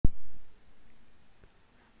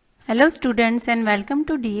Hello students and welcome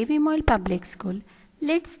to Viii Public School.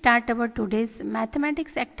 Let's start our today's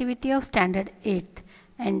mathematics activity of standard 8th.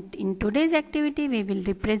 And in today's activity we will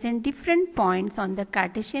represent different points on the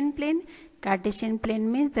Cartesian plane. Cartesian plane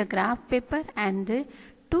means the graph paper and the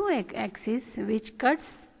two axes which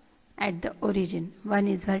cuts at the origin. One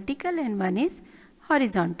is vertical and one is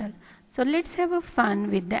horizontal. So let's have a fun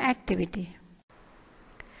with the activity.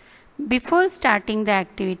 Before starting the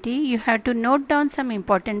activity, you have to note down some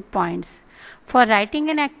important points. For writing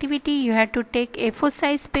an activity, you have to take A4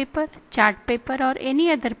 size paper, chart paper or any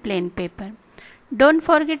other plain paper. Don't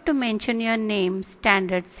forget to mention your name,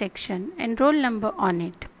 standard, section and roll number on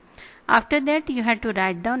it. After that, you have to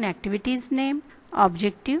write down activity's name,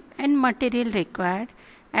 objective and material required,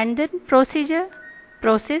 and then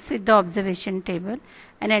process with the observation table,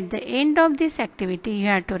 and at the end of this activity, you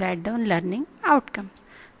have to write down learning outcome.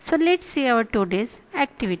 So let's see our today's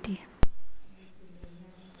activity.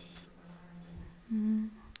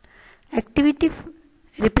 Activity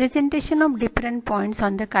representation of different points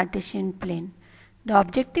on the Cartesian plane. The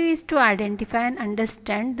objective is to identify and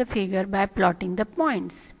understand the figure by plotting the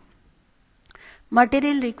points.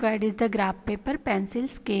 Material required is the graph paper, pencil,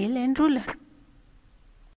 scale and ruler.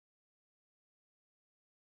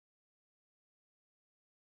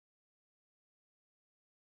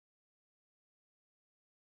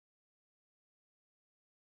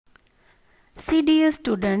 See dear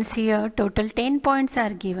students, here total 10 points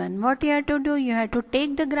are given. What you have to do, you have to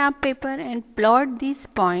take the graph paper and plot these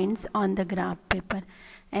points on the graph paper.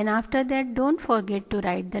 And after that, don't forget to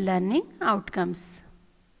write the learning outcomes.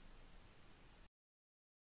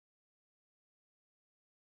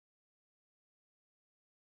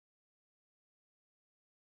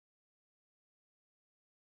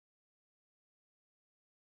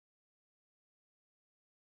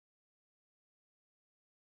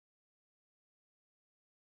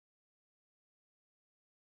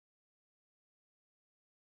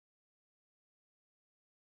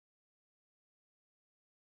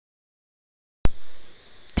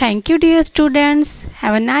 Thank you dear students.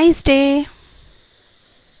 Have a nice day.